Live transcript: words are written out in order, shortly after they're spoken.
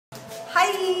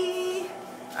Hi!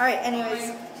 Alright,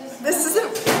 anyways, this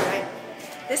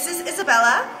is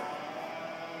Isabella.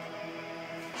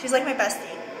 She's like my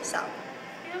bestie, so. Am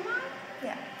I?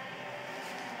 Yeah.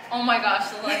 Oh my gosh,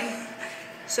 the light.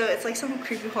 So it's like some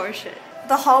creepy horror shit.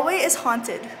 The hallway is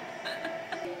haunted.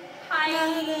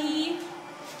 Hi!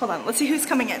 Hold on, let's see who's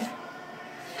coming in.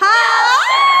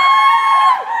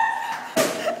 Hi!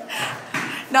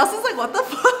 Nelson's like, what the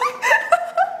fuck?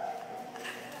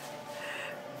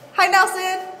 Hi,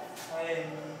 Nelson. Hi.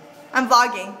 I'm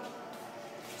vlogging.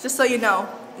 Just so you know.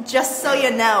 Just so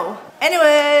you know.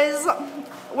 Anyways,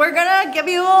 we're gonna give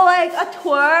you like a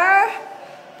tour.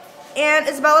 And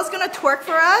Isabella's gonna twerk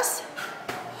for us.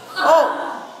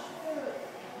 Oh.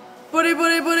 Booty,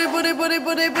 booty, booty, booty, booty,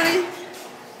 booty, booty.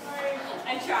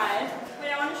 I tried.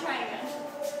 Wait, I want to try again.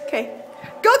 Okay.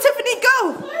 Go, Tiffany,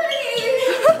 go!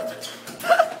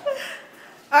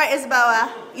 Alright,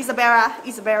 Isabella,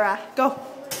 go.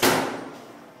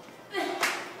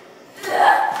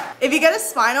 If you get a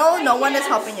spinal, no one is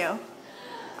helping you.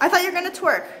 I thought you were gonna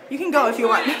twerk. You can go if you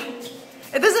want.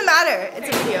 It doesn't matter. It's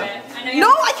a video.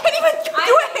 No, I can't even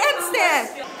do a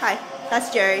handstand. Hi, that's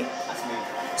Jerry. That's me.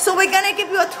 So we're gonna give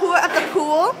you a tour of the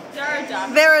pool.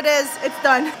 There it is. It's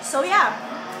done. So yeah,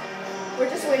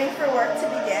 we're just waiting for work to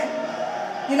begin.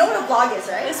 You know what a vlog is,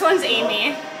 right? This one's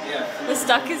Amy. Yeah. This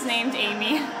duck is named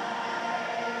Amy.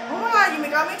 Oh my god, you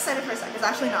got me excited for a second. It's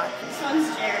actually not. This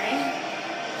one's Jerry.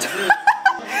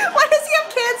 Why does he have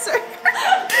cancer?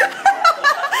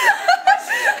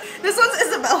 This one's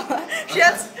Isabella. She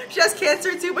has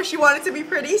cancer too, but she wanted to be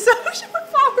pretty, so she put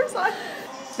flowers on.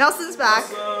 Nelson's back.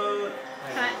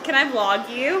 Can I vlog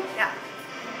you? Yeah.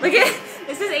 Look at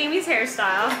this is Amy's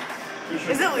hairstyle.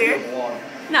 Is it weird?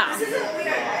 No. This isn't weird,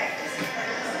 right?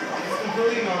 It's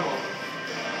completely normal.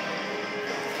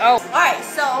 Oh. Alright,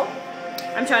 so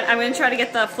I'm gonna try to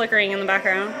get the flickering in the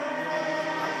background.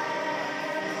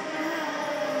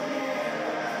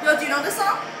 yo, do you know this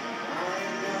song?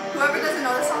 Whoever doesn't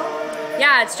know this song?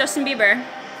 Yeah, it's Justin Bieber.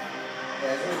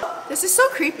 This is so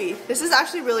creepy. This is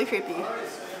actually really creepy.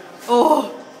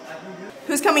 Oh.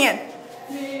 Who's coming in?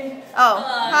 Me. Oh,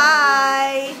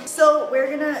 hi. So we're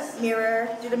gonna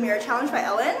do the mirror challenge by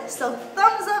Ellen. So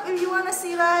thumbs up if you wanna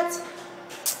see that.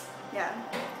 Yeah.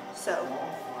 So,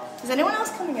 is anyone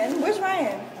else coming in? Where's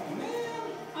Ryan?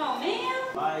 Oh man.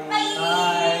 Bye.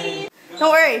 Bye.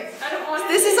 Don't worry. I don't want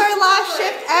This is our last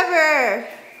shift ever.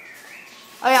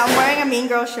 Oh yeah, I'm wearing a Mean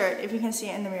Girl shirt if you can see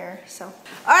it in the mirror. So, all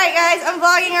right guys, I'm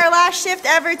vlogging our last shift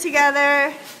ever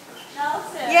together.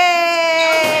 Nelson.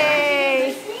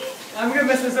 Yay! I'm gonna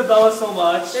miss Isabella so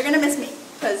much. They're gonna miss me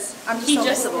because I'm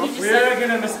just so missable. We're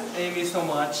gonna miss Amy so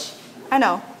much. I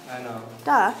know. I know.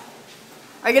 Duh.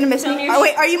 Are you gonna miss me? Oh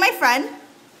wait, are you my friend?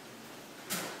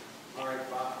 Alright,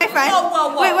 bye. My friend?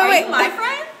 Whoa. Wait. Are you my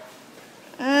friend?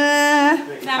 All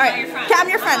not right. your friend. Okay, I'm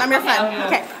your friend. I'm your friend.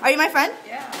 Okay. Okay. Are you my friend?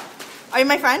 Yeah. Are you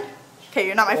my friend? Okay,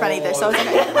 you're not my friend either, so it's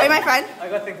okay. Are you my friend? I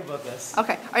gotta think about this.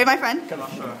 Okay. Are you my friend? I'm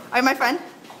not sure. Are you my friend?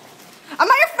 I'm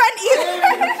not your friend either.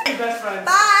 Best friends.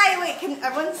 Bye. Wait, can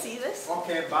everyone see this?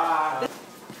 Okay, bye.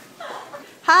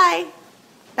 Hi.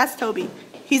 That's Toby.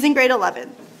 He's in grade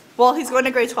 11. Well, he's going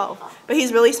to grade 12, but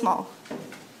he's really small.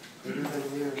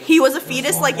 He was a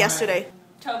fetus like yesterday.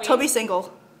 Toby's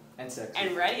single. And sexy.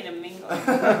 And ready to mingle.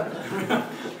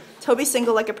 Toby's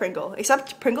single like a Pringle.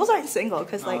 Except Pringles aren't single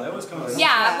because like. That was coming.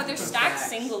 Yeah, but they're stacked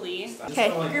singly.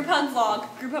 Okay. Group hug vlog.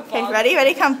 Group hug vlog. Okay,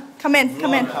 ready? Come in.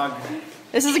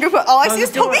 This is a group of. All I see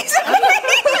is Toby's.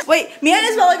 Wait, me and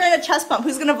Isabella are going to chest pump.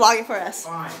 Who's going to vlog it for us?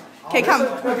 Fine. Okay, come.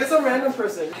 It's a random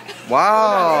person.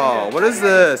 Wow, what is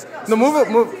this? No, move it.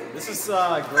 This is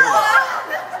great.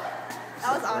 That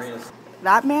was awesome.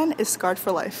 That man is scarred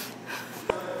for life.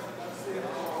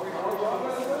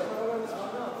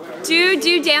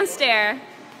 Do dance dare.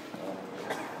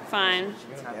 Fine.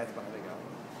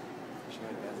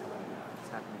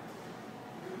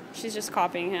 She's just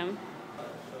copying him.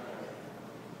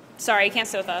 Sorry, you can't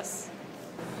sit with us.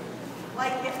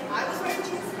 Like, if I was wearing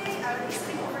jeans today, I would be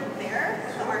sitting over there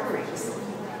with the art freaks.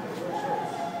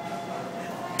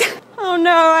 Oh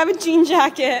no, I have a jean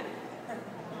jacket.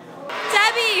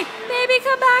 Debbie, baby,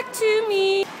 come back to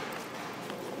me.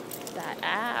 That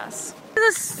ass.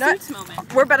 This is a suits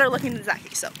moment. We're better looking than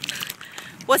Zachy, so.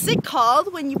 What's it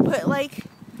called when you put like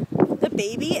the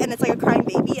baby and it's like a crying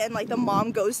baby and like the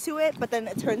mom goes to it, but then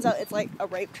it turns out it's like a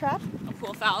rape trap? A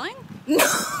pool fouling? No!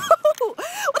 That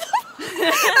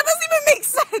doesn't even make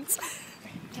sense.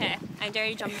 Okay, I dare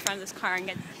you jump in front of this car and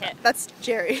get hit. That's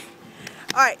Jerry.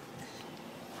 Alright.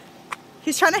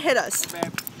 He's trying to hit us.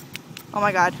 Oh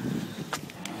my god.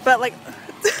 But like,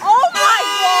 oh my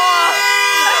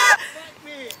god!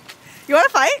 You wanna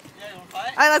fight? Yeah, you wanna fight?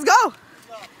 Alright, let's go.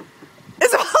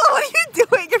 Isabella, what are you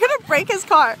doing? You're gonna break his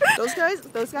car. Those guys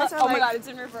are Oh my god, it's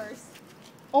in reverse.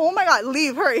 Oh my god,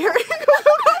 leave, hurry, hurry. Go,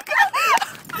 go, go, go.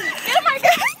 Get in my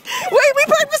car. Wait, we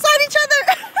parked beside each other.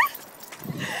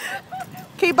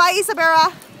 Okay, bye,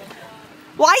 Isabella.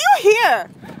 Why are you here?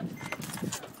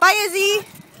 Bye, Izzy.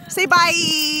 Say bye.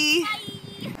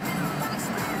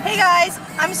 Hey guys,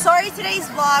 I'm sorry today's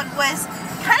vlog was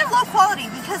kind of low quality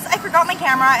because I forgot my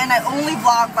camera and I only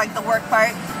vlogged like the work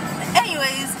part.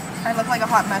 Anyways, I look like a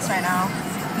hot mess right now.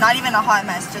 Not even a hot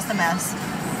mess, just a mess.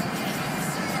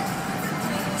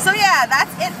 So yeah,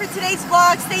 that's it for today's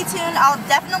vlog. Stay tuned. I'll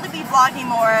definitely be vlogging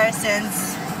more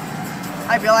since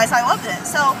I realized I loved it.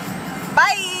 So,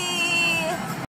 bye!